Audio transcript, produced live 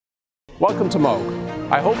Welcome to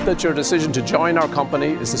Moog. I hope that your decision to join our company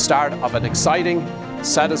is the start of an exciting,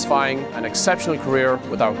 satisfying and exceptional career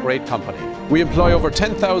with our great company. We employ over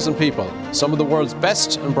 10,000 people, some of the world's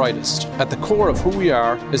best and brightest. At the core of who we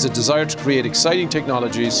are is a desire to create exciting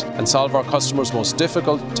technologies and solve our customers' most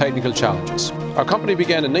difficult technical challenges. Our company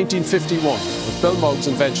began in 1951 with Bill Moog's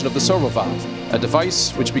invention of the servo valve, a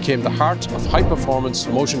device which became the heart of high-performance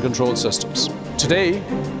motion control systems. Today,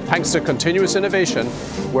 thanks to continuous innovation,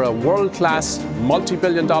 we're a world-class,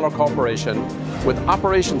 multi-billion-dollar corporation with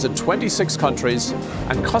operations in 26 countries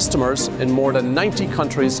and customers in more than 90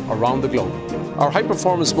 countries around the globe. Our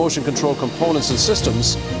high-performance motion control components and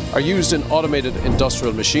systems are used in automated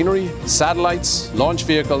industrial machinery, satellites, launch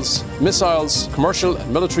vehicles, missiles, commercial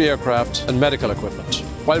and military aircraft, and medical equipment.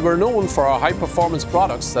 While we're known for our high-performance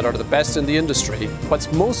products that are the best in the industry,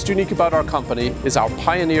 what's most unique about our company is our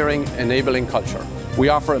pioneering, enabling culture. We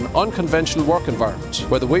offer an unconventional work environment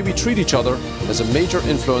where the way we treat each other has a major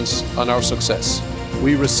influence on our success.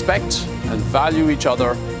 We respect and value each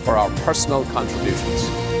other for our personal contributions.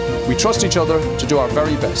 We trust each other to do our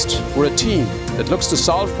very best. We're a team that looks to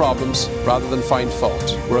solve problems rather than find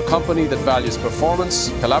fault. We're a company that values performance,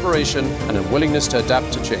 collaboration, and a willingness to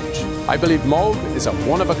adapt to change. I believe Moog is a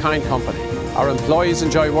one-of-a-kind company. Our employees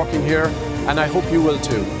enjoy working here, and I hope you will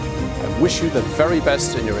too. I wish you the very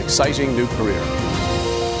best in your exciting new career.